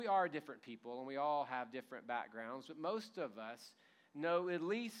We are different people, and we all have different backgrounds, but most of us know at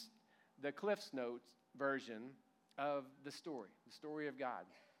least the Cliff's Notes version of the story of God,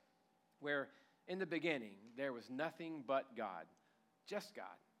 where in the beginning there was nothing but God, just God.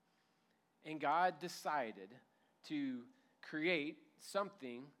 And God decided to create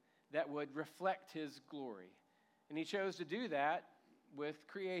something that would reflect his glory. And he chose to do that with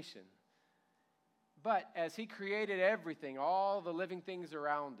creation. But as he created everything, all the living things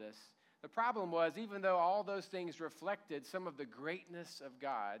around us, the problem was, even though all those things reflected some of the greatness of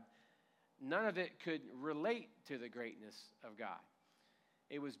God, none of it could relate to the greatness of God.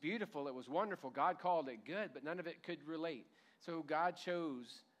 It was beautiful, it was wonderful, God called it good, but none of it could relate. So God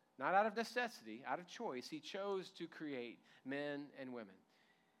chose, not out of necessity, out of choice, he chose to create men and women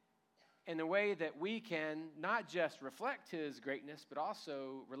in a way that we can not just reflect his greatness, but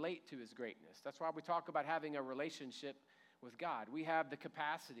also relate to his greatness. That's why we talk about having a relationship with God. We have the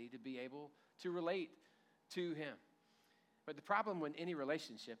capacity to be able to relate to him. But the problem with any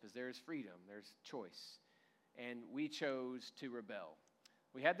relationship is there's freedom, there's choice, and we chose to rebel.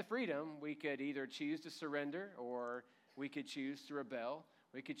 We had the freedom. We could either choose to surrender, or we could choose to rebel.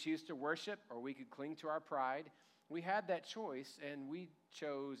 We could choose to worship, or we could cling to our pride. We had that choice, and we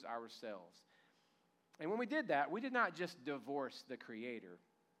chose ourselves. And when we did that, we did not just divorce the Creator.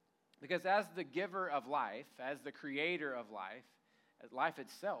 Because as the giver of life, as the creator of life, as life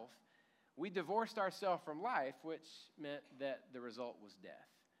itself, we divorced ourselves from life, which meant that the result was death.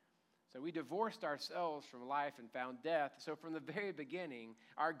 So we divorced ourselves from life and found death. So from the very beginning,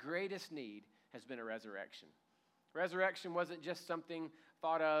 our greatest need has been a resurrection. Resurrection wasn't just something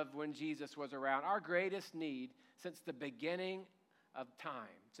thought of when Jesus was around. Our greatest need since the beginning of time,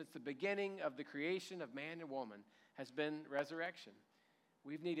 since the beginning of the creation of man and woman, has been resurrection.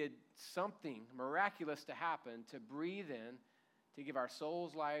 We've needed something miraculous to happen to breathe in, to give our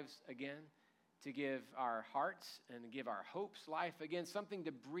souls lives again, to give our hearts and give our hopes life again, something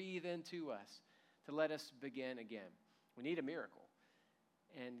to breathe into us, to let us begin again. We need a miracle.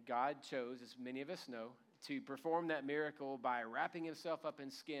 And God chose, as many of us know, to perform that miracle by wrapping himself up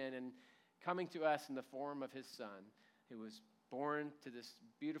in skin and coming to us in the form of his son, who was born to this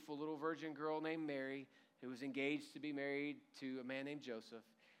beautiful little virgin girl named Mary, who was engaged to be married to a man named Joseph.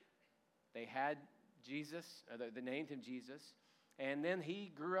 They had Jesus, they named him Jesus, and then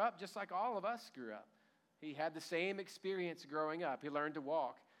he grew up just like all of us grew up. He had the same experience growing up. He learned to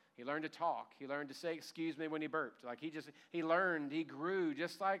walk. He learned to talk. He learned to say, excuse me, when he burped. He learned, he grew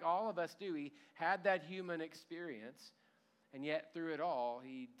just like all of us do. He had that human experience, and yet through it all,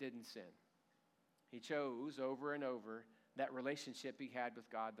 he didn't sin. He chose over and over that relationship he had with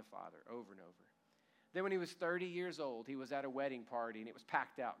God the Father, over and over. Then when he was 30 years old, he was at a wedding party, and it was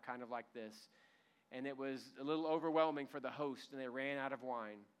packed out kind of like this. And it was a little overwhelming for the host, and they ran out of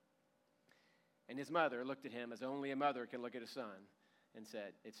wine. And his mother looked at him as only a mother can look at a son and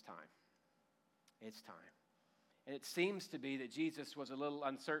said, it's time. It's time. And it seems to be that Jesus was a little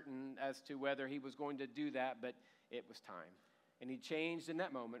uncertain as to whether he was going to do that, but it was time. And he changed in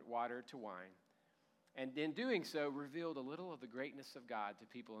that moment water to wine. And in doing so, revealed a little of the greatness of God to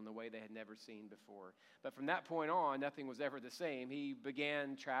people in the way they had never seen before. But from that point on, nothing was ever the same. He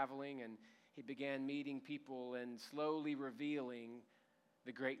began traveling, and he began meeting people and slowly revealing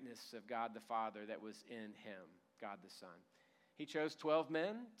the greatness of God the Father that was in him, God the Son. He chose 12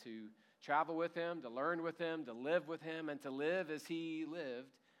 men to travel with him, to learn with him, to live with him, and to live as he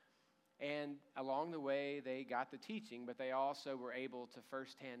lived. And along the way, they got the teaching, but they also were able to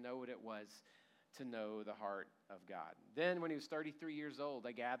firsthand know what it was to know the heart of God. Then when he was 33 years old,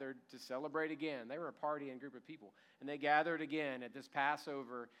 they gathered to celebrate again. They were a partying group of people, and they gathered again at this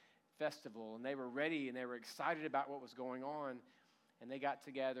Passover festival, and they were ready, and they were excited about what was going on, and they got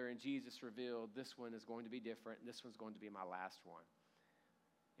together, and Jesus revealed, this one is going to be different, and this one's going to be my last one.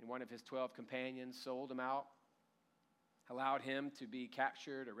 And one of his 12 companions sold him out, allowed him to be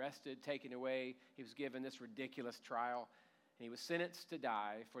captured, arrested, taken away. He was given this ridiculous trial, and he was sentenced to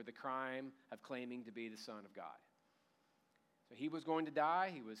die for the crime of claiming to be the Son of God. So he was going to die.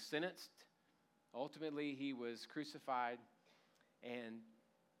 He was sentenced. Ultimately, he was crucified, and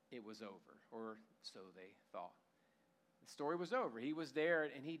it was over, or so they thought. The story was over. He was there,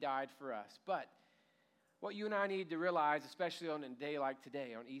 and he died for us. But what you and I need to realize, especially on a day like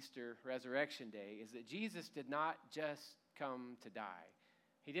today, on Easter Resurrection Day, is that Jesus did not just come to die.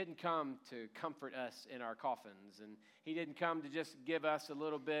 He didn't come to comfort us in our coffins, and he didn't come to just give us a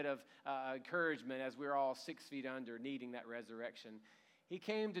little bit of encouragement as we're all 6 feet under needing that resurrection. He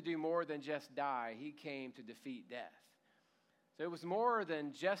came to do more than just die. He came to defeat death. So it was more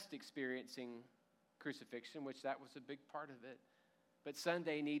than just experiencing crucifixion, which that was a big part of it, But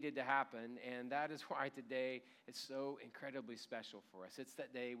Sunday needed to happen, and that is why today is so incredibly special for us. It's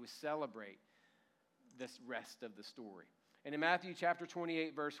that day we celebrate this rest of the story. And in Matthew chapter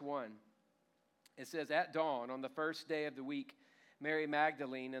 28, verse 1, it says, "At dawn, on the first day of the week, Mary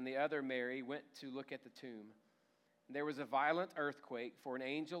Magdalene and the other Mary went to look at the tomb. And there was a violent earthquake, for an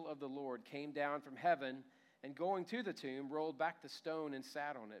angel of the Lord came down from heaven and going to the tomb, rolled back the stone and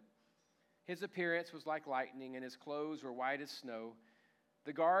sat on it. His appearance was like lightning, and his clothes were white as snow.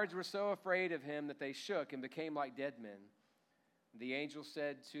 The guards were so afraid of him that they shook and became like dead men. The angel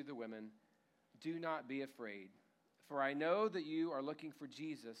said to the women, 'Do not be afraid, for I know that you are looking for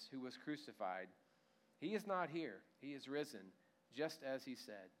Jesus who was crucified. He is not here. He is risen, just as he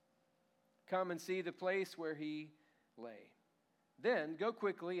said. Come and see the place where he lay. Then go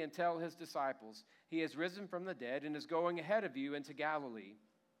quickly and tell his disciples, he has risen from the dead and is going ahead of you into Galilee.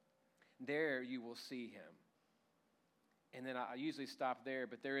 There you will see him.'" And then I usually stop there,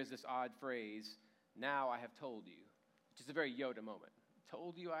 but there is this odd phrase, "Now I have told you," which is a very Yoda moment.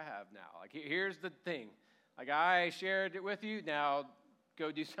 Told you I have now. Like, here's the thing. Like, I shared it with you, now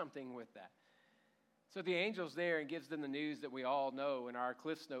go do something with that. So the angel's there and gives them the news that we all know in our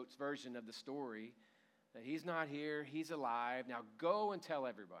Cliff's Notes version of the story, that he's not here, he's alive. Now go and tell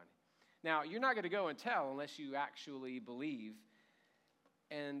everybody. Now, you're not going to go and tell unless you actually believe,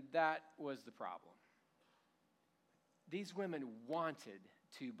 and that was the problem. These women wanted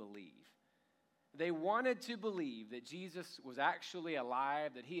to believe. They wanted to believe that Jesus was actually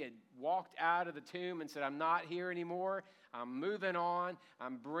alive, that he had walked out of the tomb and said, "I'm not here anymore. I'm moving on.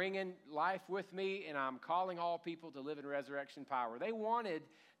 I'm bringing life with me, and I'm calling all people to live in resurrection power." They wanted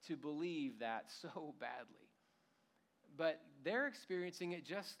to believe that so badly. But they're experiencing it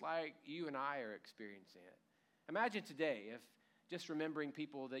just like you and I are experiencing it. Imagine today if, just remembering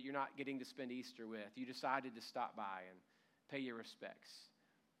people that you're not getting to spend Easter with, you decided to stop by and pay your respects.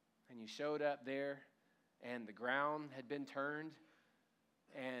 And you showed up there, and the ground had been turned,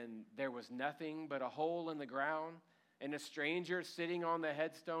 and there was nothing but a hole in the ground, and a stranger sitting on the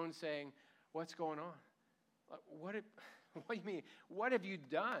headstone saying, "What's going on? What do you mean? What have you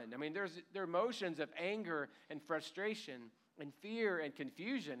done?" I mean, there are emotions of anger and frustration and fear and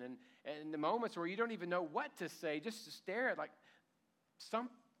confusion, and the moments where you don't even know what to say, just to stare at, like,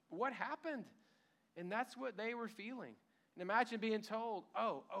 what happened? And that's what they were feeling. And imagine being told,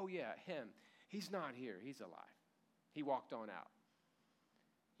 oh yeah, him. He's not here. He's alive. He walked on out.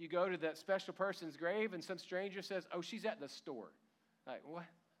 You go to that special person's grave and some stranger says, "Oh, she's at the store." Like, what?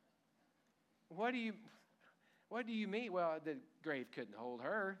 What do you mean? Well, the grave couldn't hold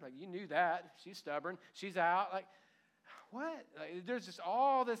her. Like, you knew that. She's stubborn. She's out. Like, what? Like, there's just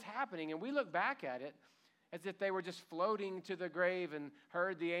all this happening. And we look back at it as if they were just floating to the grave and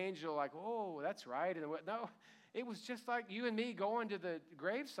heard the angel like, "Oh, that's right." And no, it was just like you and me going to the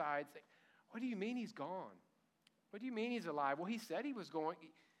graveside. What do you mean he's gone? What do you mean he's alive? Well, he said he was going.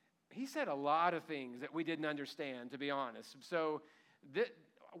 He said a lot of things that we didn't understand, to be honest. So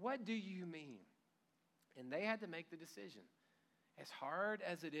what do you mean? And they had to make the decision. As hard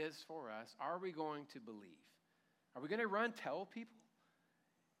as it is for us, are we going to believe? Are we going to run tell people?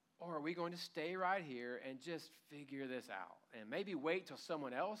 Or are we going to stay right here and just figure this out? And maybe wait till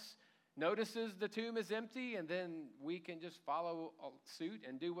someone else notices the tomb is empty, and then we can just follow suit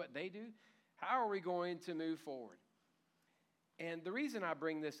and do what they do? How are we going to move forward? And the reason I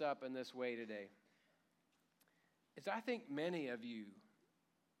bring this up in this way today is I think many of you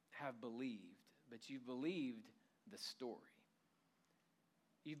have believed, but you've believed the story.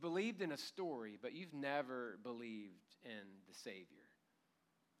 You've believed in a story, but you've never believed in the Savior.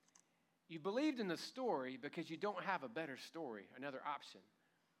 You believed in the story because you don't have a better story, another option.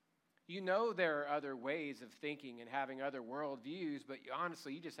 You know there are other ways of thinking and having other worldviews, but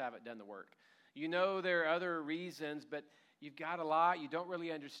honestly, you just haven't done the work. You know there are other reasons, but you've got a lot you don't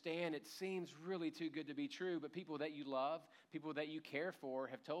really understand. It seems really too good to be true, but people that you love, people that you care for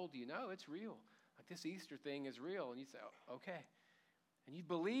have told you, "No, it's real. Like, this Easter thing is real." And you say, "Oh, okay." And you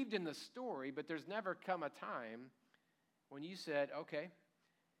believed in the story, but there's never come a time when you said, "Okay,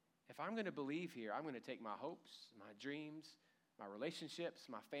 if I'm going to believe here, I'm going to take my hopes, my dreams, my relationships,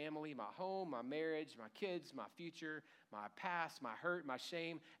 my family, my home, my marriage, my kids, my future, my past, my hurt, my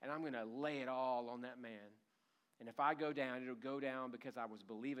shame, and I'm going to lay it all on that man. And if I go down, it'll go down because I was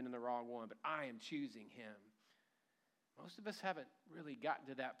believing in the wrong one, but I am choosing him." Most of us haven't really gotten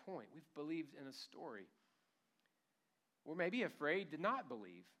to that point. We've believed in a story. We're maybe afraid to not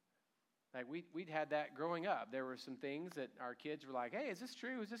believe. Like we'd had that growing up. There were some things that our kids were like, hey, is this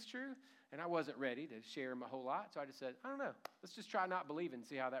true? Is this true? And I wasn't ready to share them a whole lot. So I just said, I don't know. Let's just try not believing and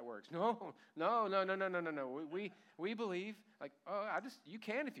see how that works. No. We believe. Like, you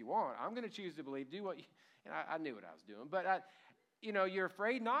can if you want. I'm going to choose to believe. Do what you, and I knew what I was doing. But, you're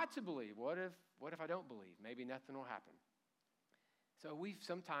afraid not to believe. What if I don't believe? Maybe nothing will happen. So we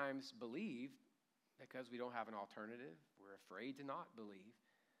sometimes believe because we don't have an alternative. We're afraid to not believe.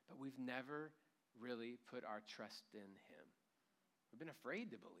 But we've never really put our trust in him. We've been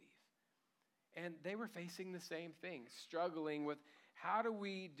afraid to believe. And they were facing the same thing, struggling with how do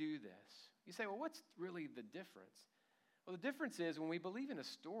we do this? You say, well, what's really the difference? Well, the difference is when we believe in a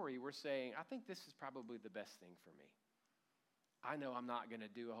story, we're saying, I think this is probably the best thing for me. I know I'm not going to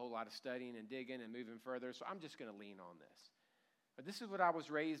do a whole lot of studying and digging and moving further, so I'm just going to lean on this. But this is what I was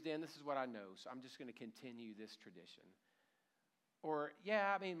raised in. This is what I know, so I'm just going to continue this tradition. Or,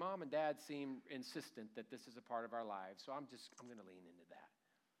 Mom and Dad seem insistent that this is a part of our lives, so I'm going to lean into that.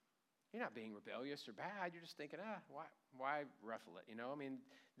 You're not being rebellious or bad. You're just thinking, why ruffle it?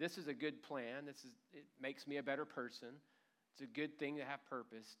 This is a good plan. It makes me a better person. It's a good thing to have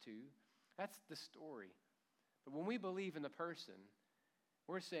purpose too. That's the story. But when we believe in the person,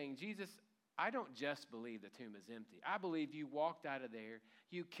 we're saying, Jesus, I don't just believe the tomb is empty. I believe you walked out of there,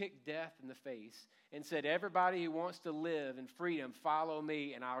 you kicked death in the face, and said, everybody who wants to live in freedom, follow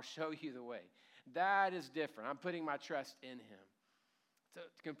me, and I'll show you the way. That is different. I'm putting my trust in him. It's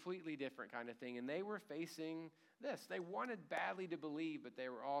a completely different kind of thing. And they were facing this. They wanted badly to believe, but they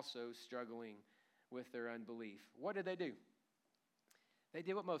were also struggling with their unbelief. What did they do? They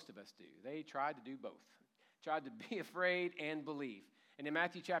did what most of us do. They tried to do both. Tried to be afraid and believe. And in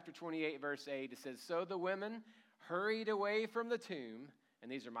Matthew chapter 28, verse 8, it says, so the women hurried away from the tomb, and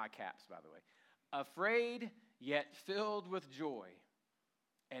these are my caps, by the way, afraid yet filled with joy,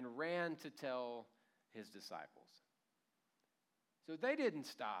 and ran to tell his disciples. So they didn't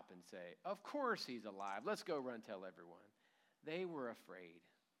stop and say, of course he's alive. Let's go run tell everyone. They were afraid.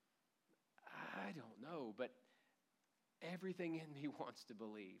 I don't know, but everything in me wants to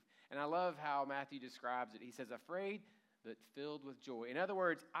believe. And I love how Matthew describes it. He says, afraid but filled with joy. In other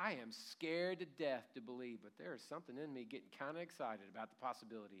words, I am scared to death to believe, but there is something in me getting kind of excited about the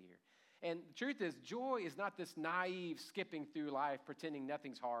possibility here. And the truth is, joy is not this naive skipping through life, pretending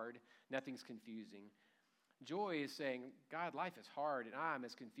nothing's hard, nothing's confusing. Joy is saying, God, life is hard, and I'm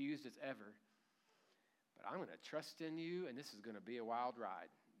as confused as ever. But I'm going to trust in you, and this is going to be a wild ride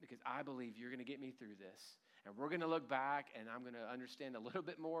because I believe you're going to get me through this. And we're going to look back, and I'm going to understand a little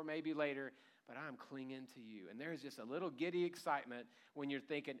bit more maybe later, but I'm clinging to you. And there's just a little giddy excitement when you're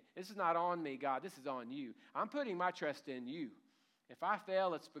thinking, this is not on me, God, this is on you. I'm putting my trust in you. If I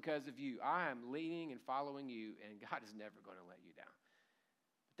fail, it's because of you. I am leaning and following you, and God is never going to let you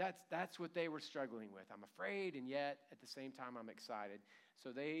down. That's what they were struggling with. I'm afraid, and yet at the same time I'm excited.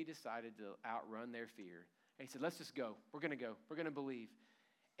 So they decided to outrun their fear. They said, let's just go. We're going to go. We're going to believe.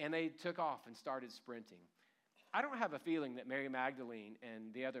 And they took off and started sprinting. I don't have a feeling that Mary Magdalene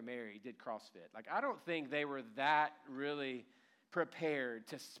and the other Mary did CrossFit. Like, I don't think they were that really prepared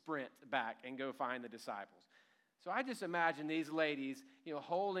to sprint back and go find the disciples. So I just imagine these ladies,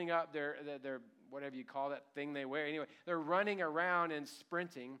 holding up their whatever you call that thing they wear. Anyway, they're running around and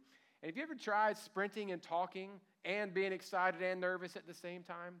sprinting. And have you ever tried sprinting and talking and being excited and nervous at the same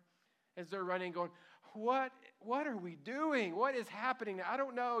time? As they're running, going, what are we doing? What is happening? I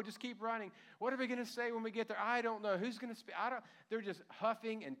don't know. Just keep running. What are we going to say when we get there? I don't know. Who's going to speak? They're just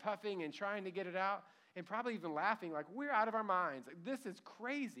huffing and puffing and trying to get it out and probably even laughing like we're out of our minds. Like, this is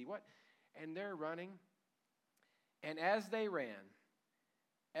crazy. What? And they're running. And as they ran,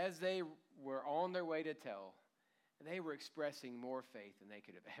 as they were on their way to tell, they were expressing more faith than they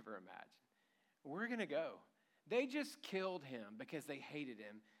could have ever imagined. We're going to go. They just killed him because they hated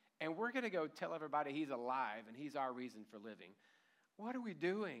him. And we're going to go tell everybody he's alive and he's our reason for living. What are we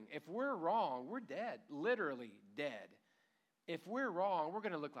doing? If we're wrong, we're dead, literally dead. If we're wrong, we're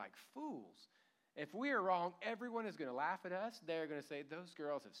going to look like fools. If we are wrong, everyone is going to laugh at us. They're going to say, those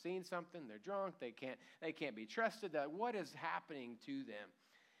girls have seen something. They're drunk. They can't be trusted. What is happening to them?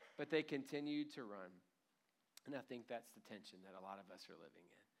 But they continued to run. And I think that's the tension that a lot of us are living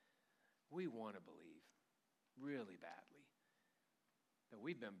in. We want to believe really badly. But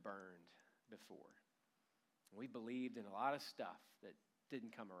we've been burned before. We believed in a lot of stuff that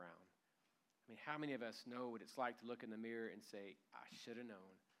didn't come around. I mean, how many of us know what it's like to look in the mirror and say, I should have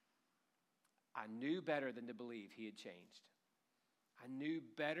known. I knew better than to believe he had changed. I knew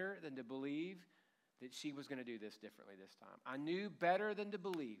better than to believe that she was going to do this differently this time. I knew better than to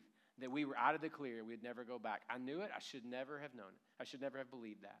believe that we were out of the clear. We'd never go back. I knew it. I should never have known it. I should never have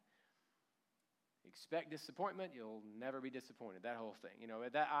believed that. Expect disappointment, you'll never be disappointed. That whole thing.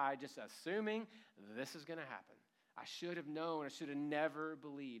 That I just assuming this is going to happen. I should have known. I should have never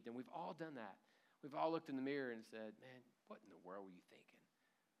believed. And we've all done that. We've all looked in the mirror and said, man, what in the world were you thinking?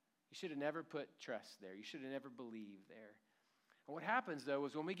 You should have never put trust there. You should have never believed there. And what happens, though,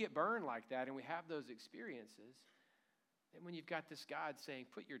 is when we get burned like that and we have those experiences, then when you've got this God saying,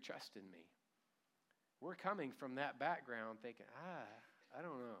 put your trust in me, we're coming from that background thinking, I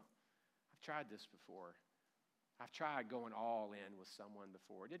don't know. I've tried this before. I've tried going all in with someone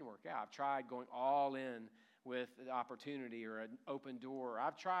before. It didn't work out. I've tried going all in with an opportunity or an open door.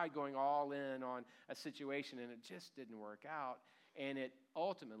 I've tried going all in on a situation and it just didn't work out. And it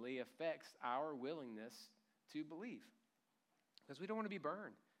ultimately affects our willingness to believe because we don't want to be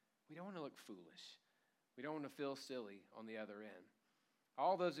burned. We don't want to look foolish. We don't want to feel silly on the other end.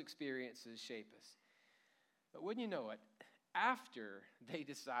 All those experiences shape us. But wouldn't you know it, after they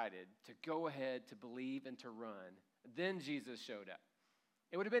decided to go ahead to believe and to run, then Jesus showed up.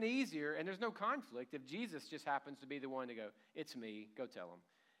 It would have been easier, and there's no conflict, if Jesus just happens to be the one to go, it's me, go tell him.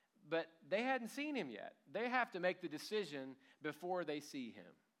 But they hadn't seen him yet. They have to make the decision before they see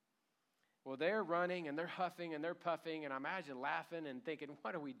him. Well, they're running, and they're huffing, and they're puffing, and I imagine laughing and thinking,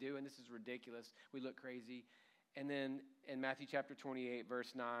 what are we doing? This is ridiculous. We look crazy. And then in Matthew chapter 28,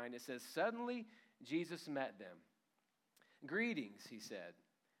 verse 9, it says, suddenly Jesus met them. Greetings, he said.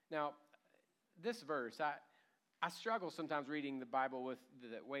 Now, this verse, I struggle sometimes reading the Bible with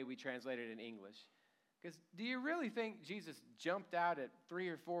the way we translate it in English. Because do you really think Jesus jumped out at 3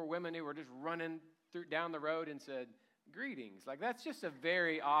 or 4 women who were just running down the road and said, greetings? Like, that's just a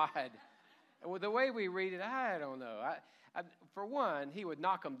very odd. Well, the way we read it, I don't know. For one, he would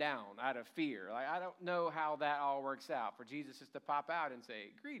knock them down out of fear. Like, I don't know how that all works out for Jesus just to pop out and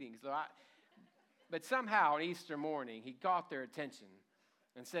say, greetings. But somehow on Easter morning, he got their attention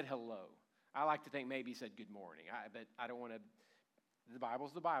and said hello. I like to think maybe he said good morning, but I don't want to. The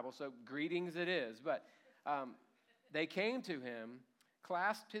Bible's the Bible, so greetings it is. But they came to him,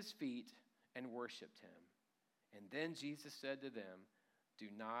 clasped his feet, and worshiped him. And then Jesus said to them, do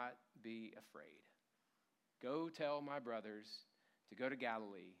not be afraid. Go tell my brothers to go to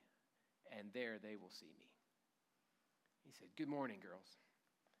Galilee, and there they will see me. He said, good morning, girls.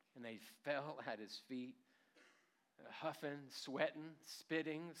 And they fell at his feet, huffing, sweating,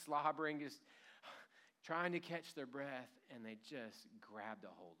 spitting, slobbering, just trying to catch their breath, and they just grabbed a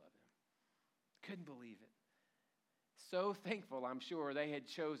hold of him. Couldn't believe it. So thankful, I'm sure, they had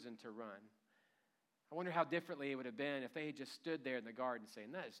chosen to run. I wonder how differently it would have been if they had just stood there in the garden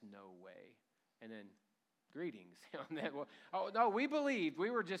saying, that is no way. And then, greetings. Oh, no, we believed.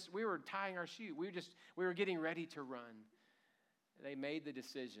 We were tying our shoe. We were getting ready to run. They made the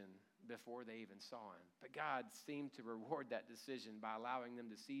decision before they even saw him. But God seemed to reward that decision by allowing them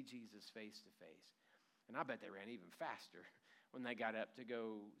to see Jesus face to face. And I bet they ran even faster when they got up to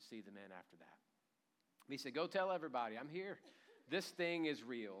go see the men after that. He said, go tell everybody, I'm here. This thing is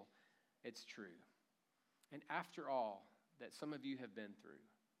real. It's true. And after all that some of you have been through,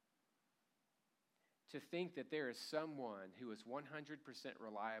 to think that there is someone who is 100%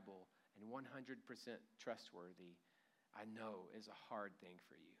 reliable and 100% trustworthy, I know is a hard thing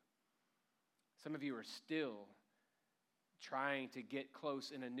for you. Some of you are still trying to get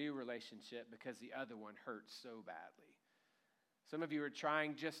close in a new relationship because the other one hurts so badly. Some of you are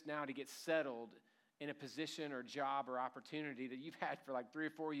trying just now to get settled in a position or job or opportunity that you've had for like 3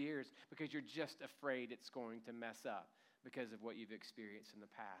 or 4 years because you're just afraid it's going to mess up because of what you've experienced in the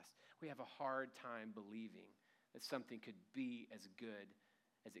past. We have a hard time believing that something could be as good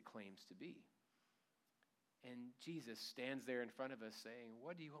as it claims to be. And Jesus stands there in front of us saying,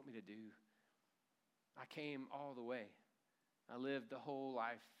 what do you want me to do? I came all the way. I lived the whole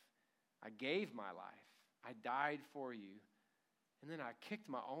life. I gave my life. I died for you. And then I kicked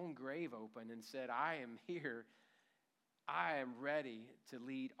my own grave open and said, I am here. I am ready to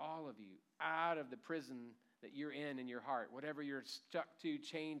lead all of you out of the prison that you're in your heart. Whatever you're stuck to,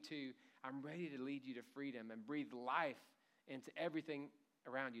 chained to, I'm ready to lead you to freedom and breathe life into everything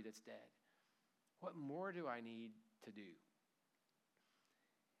around you that's dead. What more do I need to do?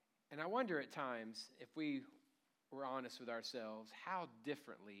 And I wonder at times, if we were honest with ourselves, how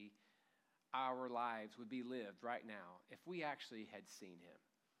differently our lives would be lived right now if we actually had seen him.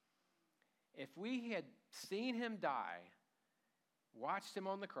 If we had seen him die, watched him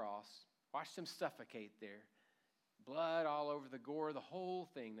on the cross, watched him suffocate there, blood all over the gore, the whole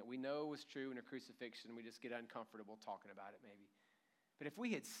thing that we know was true in a crucifixion, we just get uncomfortable talking about it maybe. But if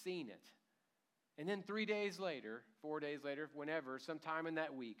we had seen it, and then 3 days later, 4 days later, whenever, sometime in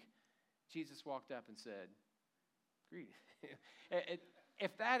that week, Jesus walked up and said, greetings.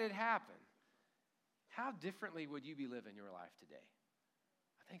 If that had happened, how differently would you be living your life today?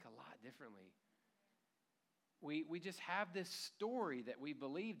 I think a lot differently. We just have this story that we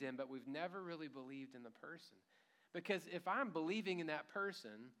believed in, but we've never really believed in the person. Because if I'm believing in that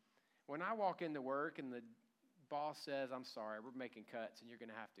person, when I walk into work and the boss says, I'm sorry, we're making cuts and you're going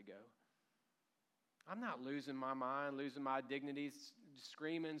to have to go, I'm not losing my mind, losing my dignity,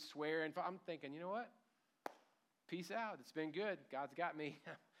 screaming, swearing. I'm thinking, you know what? Peace out. It's been good. God's got me.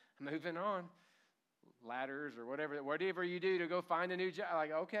 I'm moving on. Ladders or whatever you do to go find a new job.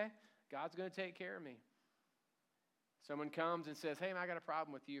 Like, okay, God's going to take care of me. Someone comes and says, hey, man, I got a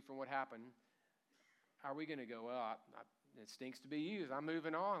problem with you from what happened. Are we going to go, well, it stinks to be you. I'm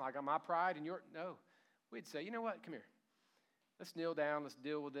moving on. Like, my pride and your, no. We'd say, you know what? Come here. Let's kneel down. Let's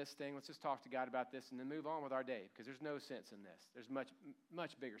deal with this thing. Let's just talk to God about this and then move on with our day, because there's no sense in this. There's much,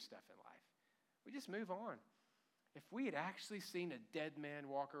 much bigger stuff in life. We just move on. If we had actually seen a dead man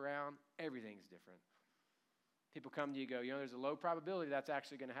walk around, everything's different. People come to you and go, there's a low probability that's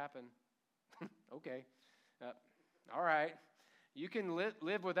actually going to happen. Okay. All right. You can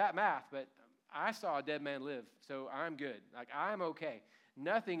live with that math, but I saw a dead man live, so I'm good. Like, I'm okay.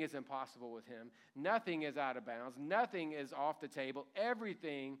 Nothing is impossible with him. Nothing is out of bounds. Nothing is off the table.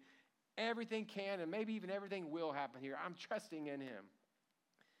 Everything can, and maybe even everything will happen here. I'm trusting in him.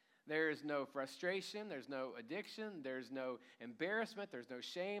 There is no frustration. There's no addiction. There's no embarrassment. There's no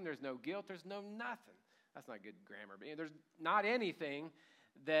shame. There's no guilt. There's no nothing. That's not good grammar, but there's not anything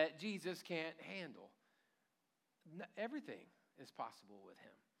that Jesus can't handle. Everything is possible with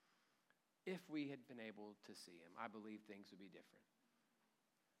him. If we had been able to see him, I believe things would be different.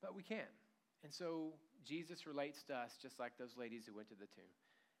 But we can't. And so Jesus relates to us just like those ladies who went to the tomb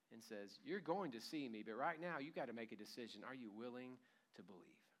and says, you're going to see me, but right now you got to make a decision. Are you willing to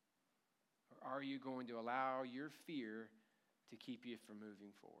believe? Or are you going to allow your fear to keep you from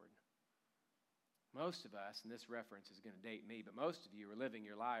moving forward? Most of us, and this reference is going to date me, but most of you are living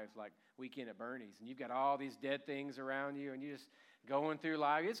your lives like Weekend at Bernie's, and you've got all these dead things around you, and you're just going through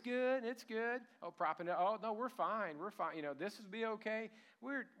life. It's good. Oh, propping it. Oh, no, we're fine. This will be okay.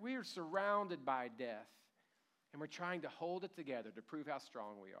 We're surrounded by death, and we're trying to hold it together to prove how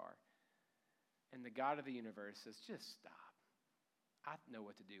strong we are. And the God of the universe says, just stop. I know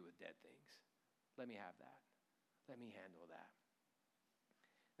what to do with dead things. Let me have that. Let me handle that.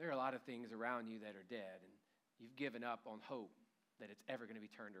 There are a lot of things around you that are dead, and you've given up on hope that it's ever going to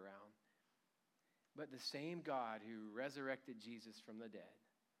be turned around. But the same God who resurrected Jesus from the dead,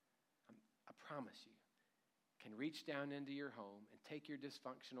 I promise you, can reach down into your home and take your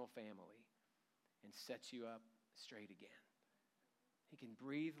dysfunctional family and set you up straight again. He can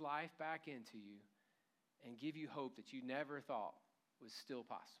breathe life back into you and give you hope that you never thought was still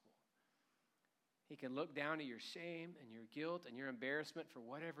possible. He can look down at your shame and your guilt and your embarrassment for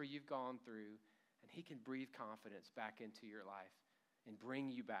whatever you've gone through, and he can breathe confidence back into your life and bring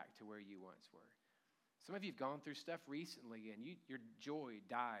you back to where you once were. Some of you have gone through stuff recently, and your joy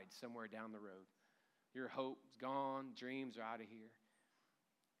died somewhere down the road. Your hope's gone, dreams are out of here.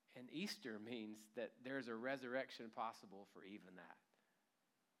 And Easter means that there's a resurrection possible for even that.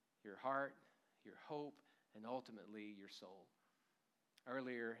 Your heart, your hope, and ultimately your soul.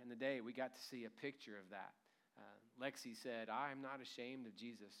 Earlier in the day, we got to see a picture of that. Lexi said, I am not ashamed of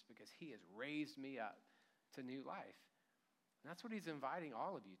Jesus because he has raised me up to new life. And that's what he's inviting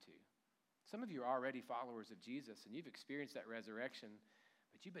all of you to. Some of you are already followers of Jesus, and you've experienced that resurrection,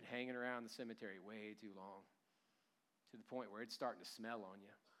 but you've been hanging around the cemetery way too long, to the point where it's starting to smell on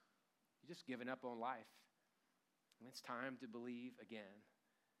you. You're just giving up on life. And it's time to believe again.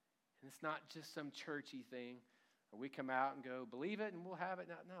 And it's not just some churchy thing, or we come out and go, believe it and we'll have it.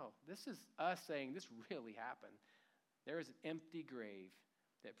 No, this is us saying this really happened. There is an empty grave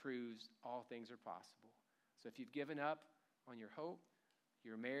that proves all things are possible. So if you've given up on your hope,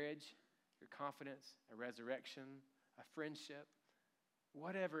 your marriage, your confidence, a resurrection, a friendship,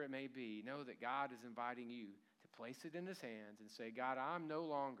 whatever it may be, know that God is inviting you to place it in his hands and say, God, I'm no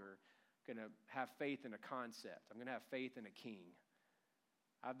longer going to have faith in a concept. I'm going to have faith in a king.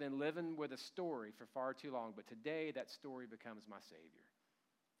 I've been living with a story for far too long, but today that story becomes my Savior.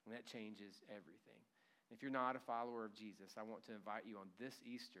 And that changes everything. If you're not a follower of Jesus, I want to invite you on this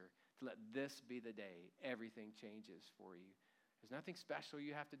Easter to let this be the day everything changes for you. There's nothing special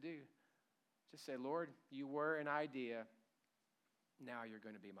you have to do. Just say, Lord, you were an idea. Now you're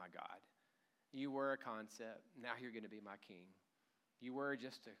going to be my God. You were a concept. Now you're going to be my king. You were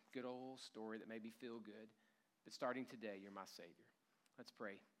just a good old story that made me feel good. But starting today, you're my Savior. Let's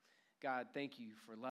pray. God, thank you for love.